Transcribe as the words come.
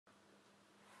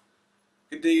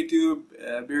Good day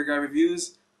YouTube, Beer Guy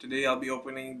Reviews. Today I'll be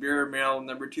opening beer mail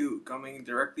number 2, coming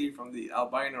directly from the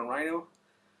Albino Rhino.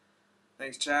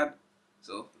 Thanks Chad.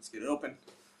 So let's get it open.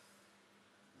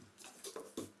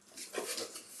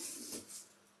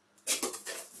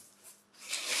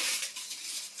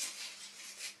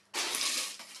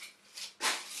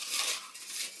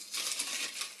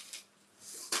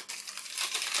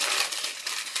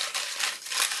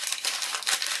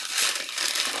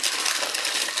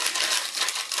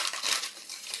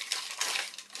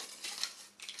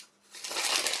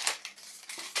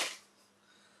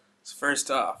 First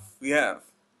off, we have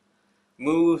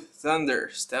Moo Thunder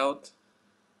Stout,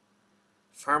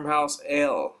 Farmhouse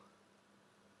Ale,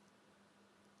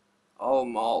 all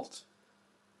malt.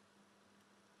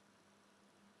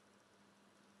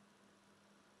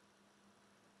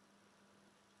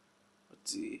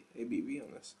 What's the ABV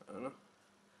on this? I don't know.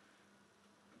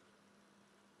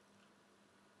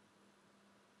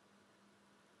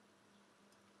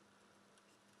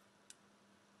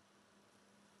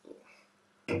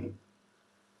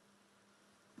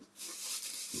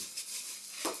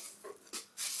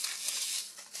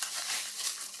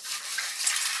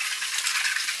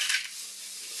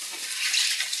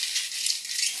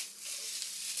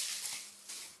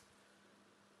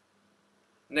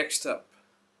 Next up,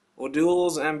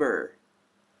 O'Doul's Amber,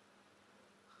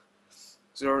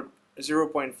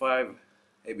 0.5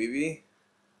 ABV,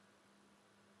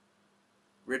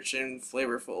 rich and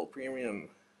flavorful premium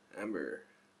amber.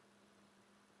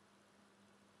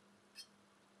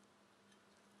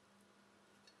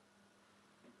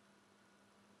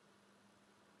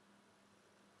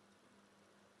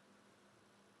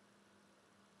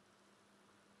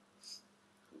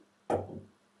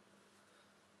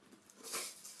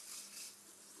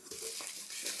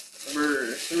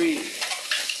 Number 3,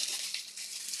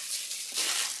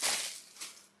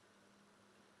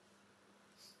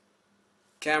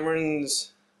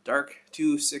 Cameron's Dark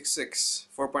 266,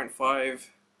 4.5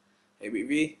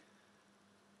 ABV,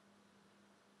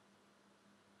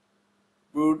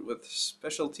 brewed with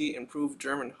specialty improved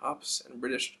German hops and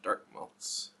British dark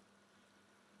malts.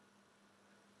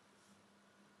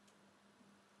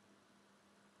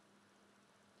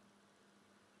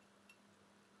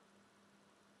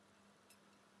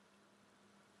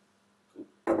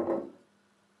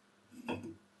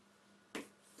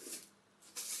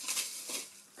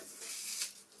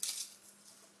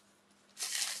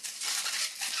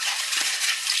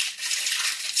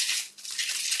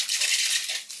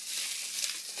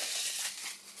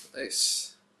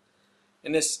 Nice.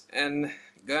 Innis and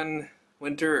Gunn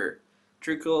Winter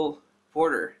Treacle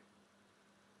Porter.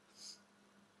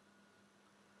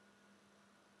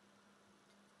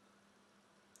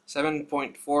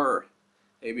 .4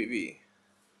 ABV.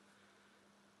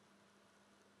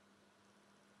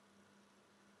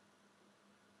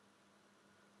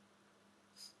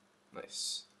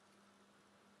 Nice.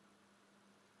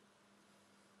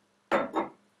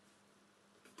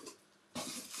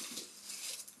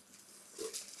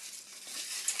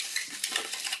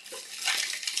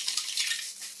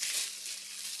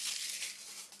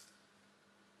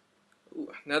 Ooh,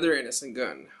 another Innocent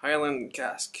Gun, Highland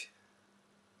Cask.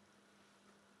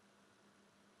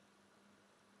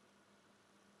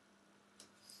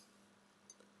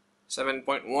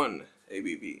 .1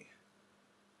 ABV.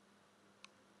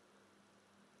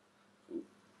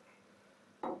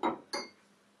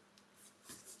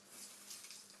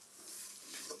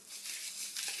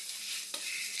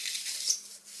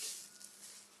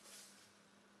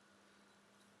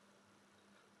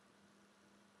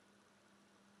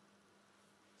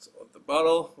 So the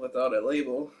bottle without a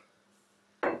label.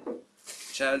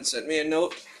 Chad sent me a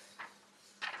note.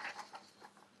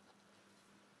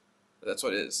 That's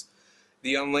what it is.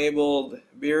 The unlabeled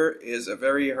beer is a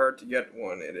very hard to get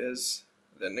one. It is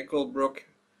the Nickelbrook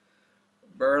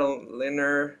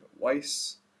Berliner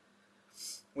Weiss,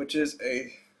 which is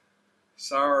a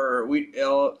sour wheat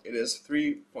ale. It is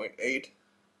 3.8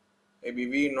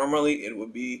 ABV. Normally it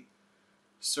would be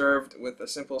served with a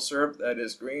simple syrup that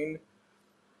is green.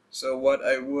 So what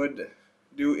I would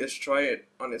do is try it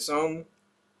on its own,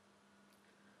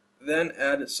 then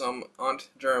add some Aunt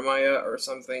Jeremiah or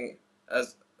something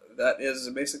as that is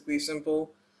basically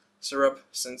simple syrup,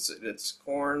 since it's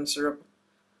corn syrup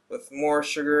with more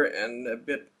sugar and a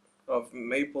bit of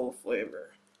maple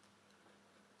flavor.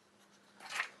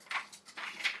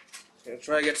 Gonna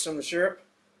try to get some syrup.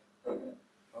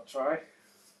 I'll try.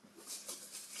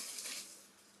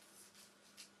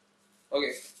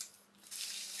 Okay.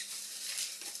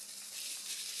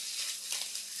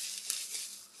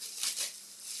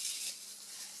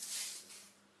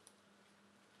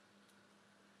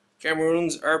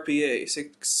 Cameroon's RPA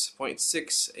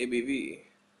 6.6 ABV.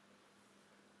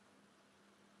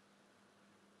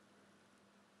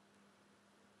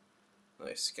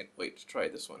 Nice, can't wait to try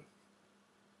this one.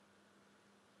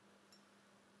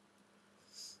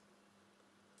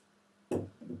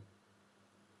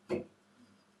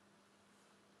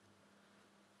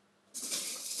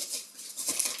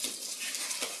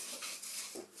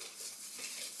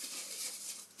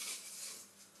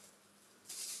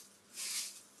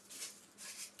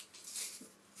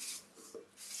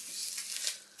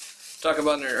 Talk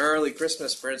about an early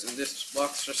Christmas present. This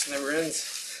box just never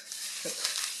ends.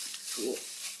 Cool.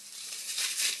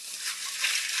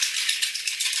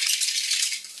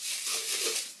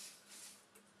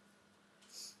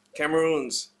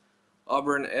 Cameroon's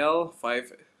Auburn L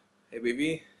 5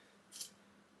 ABV.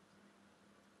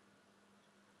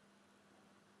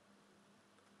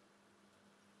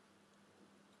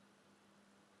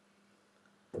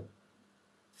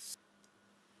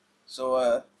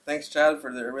 So thanks Chad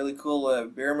for the really cool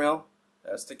beer mail.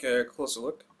 Let's take a closer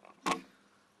look.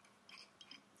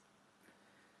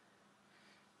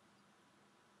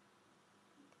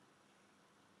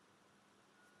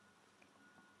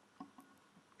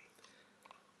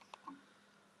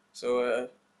 So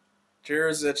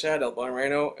cheers Chad, Albino,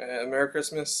 Rhino, Merry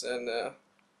Christmas, and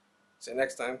see you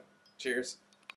next time. Cheers.